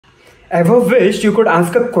Ever wished you could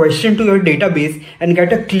ask a question to your database and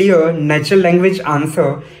get a clear, natural language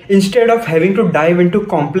answer instead of having to dive into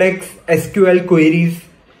complex SQL queries?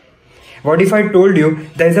 What if I told you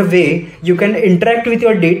there's a way you can interact with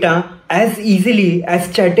your data as easily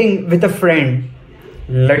as chatting with a friend?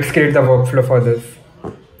 Let's create the workflow for this.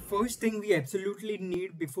 First thing we absolutely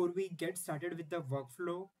need before we get started with the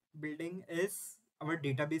workflow building is our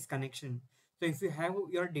database connection. So if you have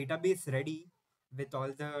your database ready with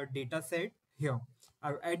all the data set here,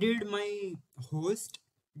 I've added my host,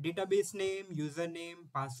 database name,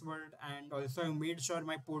 username, password, and also I made sure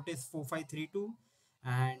my port is 4532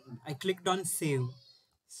 and I clicked on save.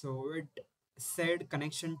 So it said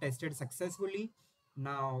connection tested successfully.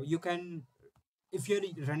 Now you can, if you're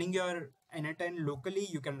running your N10 locally,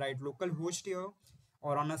 you can write localhost here,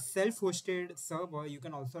 or on a self-hosted server, you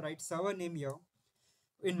can also write server name here.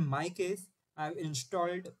 In my case, I've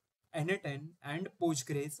installed N10 and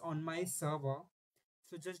Postgres on my server.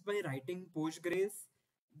 So just by writing Postgres,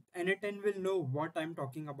 N10 will know what I'm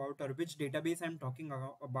talking about or which database I'm talking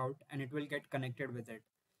about, and it will get connected with it.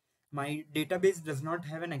 My database does not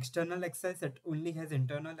have an external access, it only has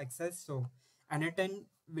internal access. So N10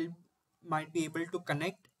 will might be able to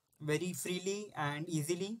connect very freely and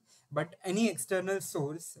easily, but any external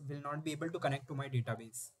source will not be able to connect to my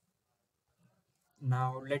database.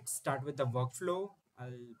 Now let's start with the workflow.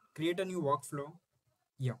 I'll create a new workflow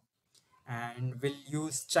here and we'll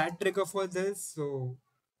use chat trigger for this. So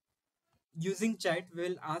using chat,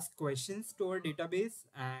 we'll ask questions to our database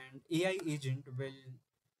and AI agent will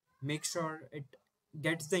make sure it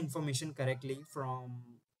gets the information correctly from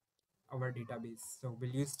our database. So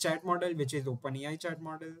we'll use chat model, which is OpenAI chat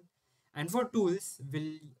model. And for tools,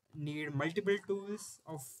 we'll need multiple tools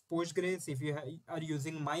of Postgres. If you are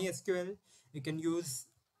using MySQL, you can use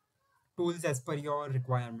tools as per your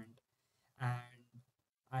requirement. And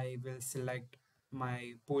I will select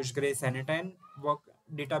my Postgres N10 work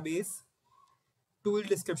database. Tool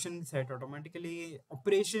description set automatically.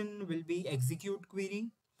 Operation will be execute query,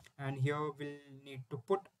 and here we'll need to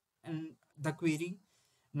put in the query.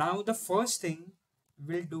 Now the first thing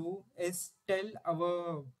we'll do is tell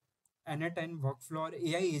our N10 workflow or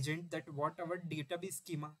AI agent that what our database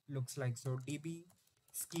schema looks like. So DB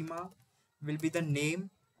schema will be the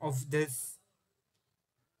name of this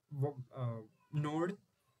node,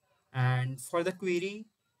 and for the query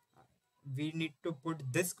we need to put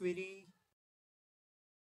this query,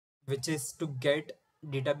 which is to get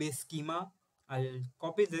database schema. I'll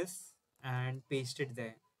copy this and paste it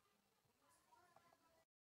there.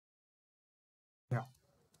 Yeah.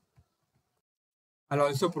 I'll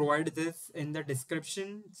also provide this in the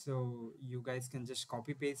description so you guys can just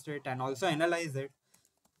copy paste it and also analyze it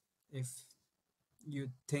if you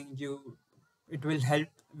think it will help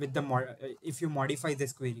with the if you modify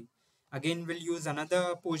this query. Again, we'll use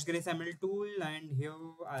another Postgres ML tool and here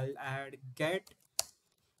I'll add get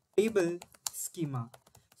table schema.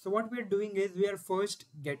 So what we're doing is we are first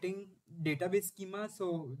getting database schema,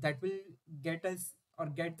 so that will get us or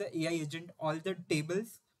get the AI agent all the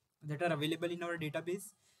tables that are available in our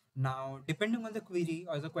database. Now depending on the query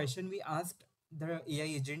or the question we asked the AI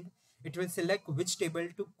agent, it will select which table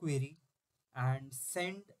to query and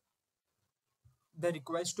send the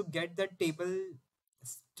request to get the table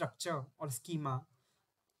structure or schema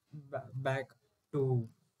back to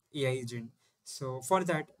AI agent. So for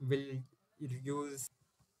that we'll use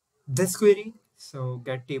this query. So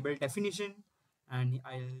get table definition, and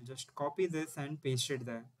I'll just copy this and paste it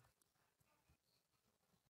there.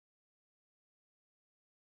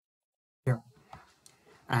 Here.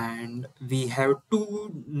 And we have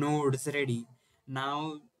two nodes ready.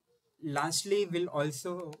 Now, lastly, we'll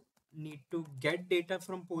also need to get data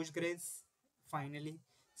from Postgres finally.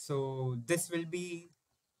 So this will be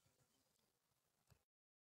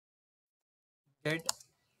get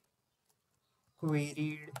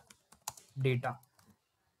queried data.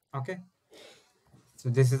 Okay. So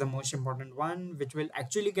this is the most important one, which will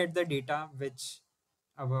actually get the data which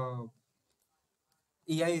our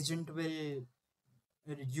AI agent will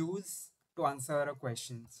use to answer a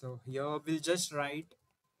question. So here we'll just write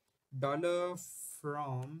dollar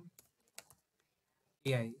from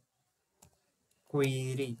AI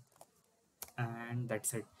query, and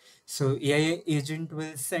that's it. So AI agent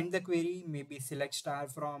will send the query, maybe select star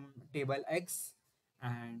from table X,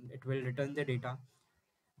 and it will return the data.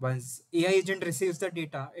 Once AI agent receives the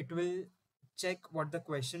data, it will check what the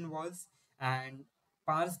question was and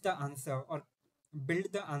parse the answer or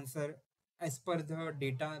build the answer as per the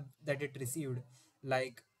data that it received.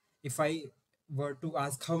 Like if I were to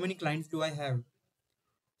ask how many clients do I have,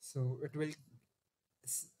 so it will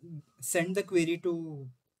s- send the query to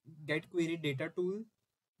get query data tool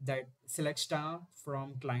that selects star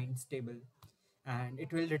from clients table, and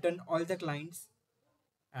it will return all the clients.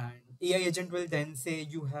 And AI agent will then say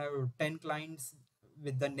you have 10 clients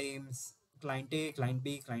with the names client A, client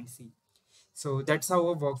B, client C. So that's how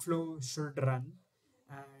a workflow should run.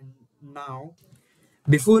 And now,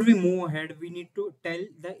 before we move ahead, we need to tell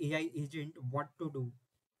the AI agent what to do.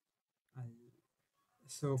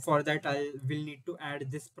 So for that, I will need to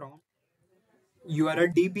add this prompt. You are a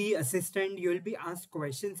DB assistant, you will be asked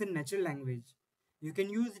questions in natural language. You can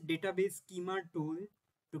use database schema tool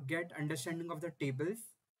to get understanding of the tables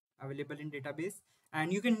available in database,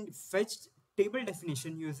 and you can fetch table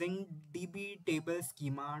definition using DB table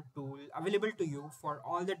schema tool available to you for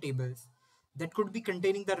all the tables that could be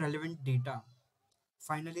containing the relevant data.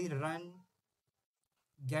 Finally, run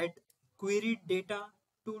get query data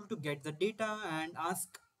tool to get the data and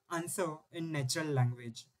ask answer in natural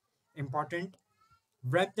language. Important,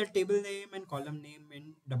 wrap the table name and column name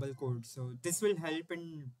in double quotes. So this will help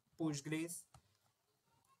in Postgres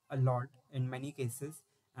a lot in many cases.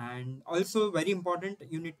 And also very important,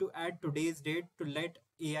 you need to add today's date to let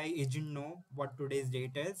AI agent know what today's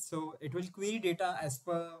date is. So it will query data as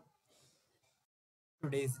per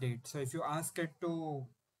today's date. So if you ask it to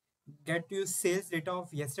get you sales data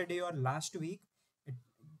of yesterday or last week, it,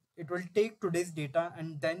 it will take today's data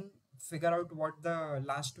and then figure out what the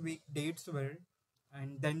last week dates were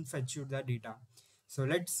and then fetch you the data. So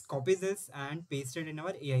let's copy this and paste it in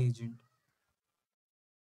our AI agent.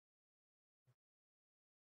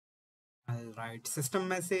 I'll write system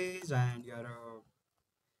message and you're a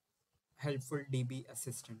helpful DB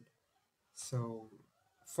assistant. So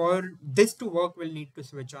for this to work, we'll need to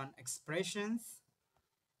switch on expressions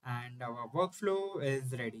and our workflow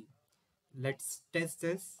is ready. Let's test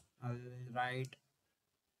this. I'll write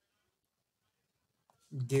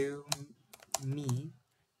give me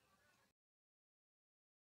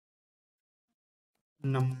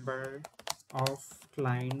number of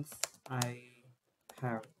clients I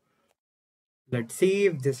have. Let's see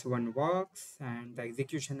if this one works, and the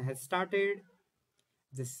execution has started.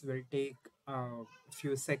 This will take a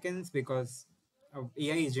few seconds because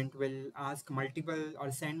AI agent will ask multiple or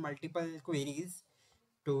send multiple queries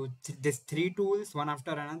to these three tools one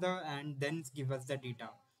after another and then give us the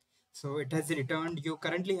data. So it has returned you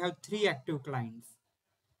currently have three active clients.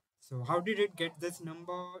 So how did it get this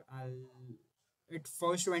number? It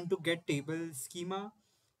first went to get table schema,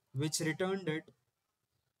 which returned it.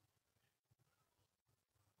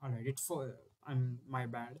 All right, it for I'm my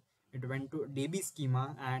bad. It went to DB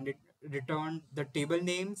schema and it returned the table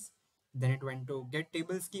names. Then it went to get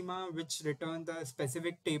table schema, which returned the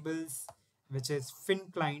specific tables, which is fin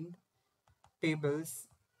client tables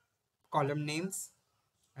column names.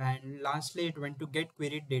 And lastly, it went to get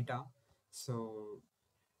queried data. So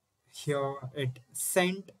here it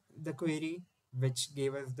sent the query which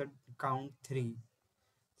gave us the count 3.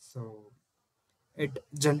 So it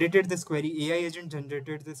generated this query, AI agent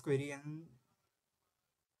generated this query and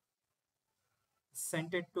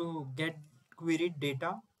sent it to get queried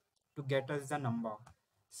data to get us the number.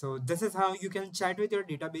 So this is how you can chat with your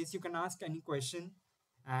database. You can ask any question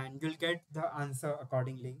and you'll get the answer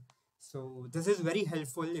accordingly. So this is very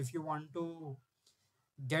helpful if you want to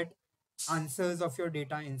get answers of your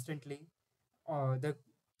data instantly. The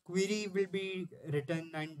query will be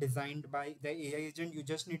written and designed by the AI agent. You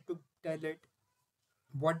just need to tell it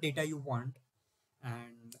what data you want.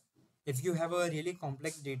 And if you have a really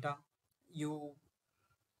complex data, you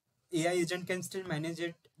AI agent can still manage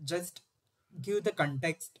it. Just give the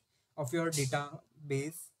context of your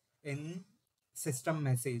database in system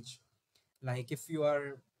message. Like if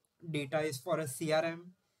your data is for a CRM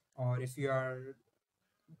or if you are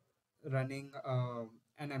running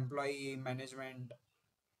an employee management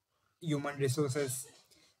human resources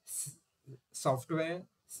s- software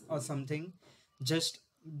or something, just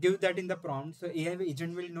give that in the prompt so AI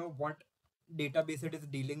agent will know what database it is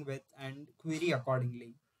dealing with and query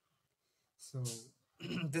accordingly. So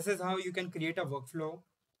this is how you can create a workflow.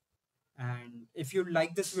 And if you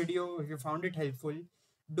like this video, if you found it helpful,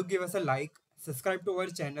 do give us a like, subscribe to our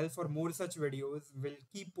channel for more such videos. We'll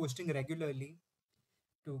keep posting regularly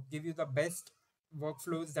to give you the best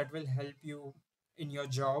workflows that will help you in your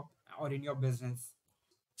job or in your business.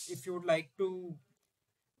 If you would like to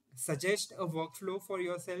suggest a workflow for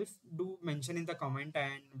yourself, do mention in the comment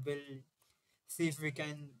and we'll see if we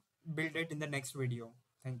can build it in the next video.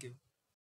 Thank you.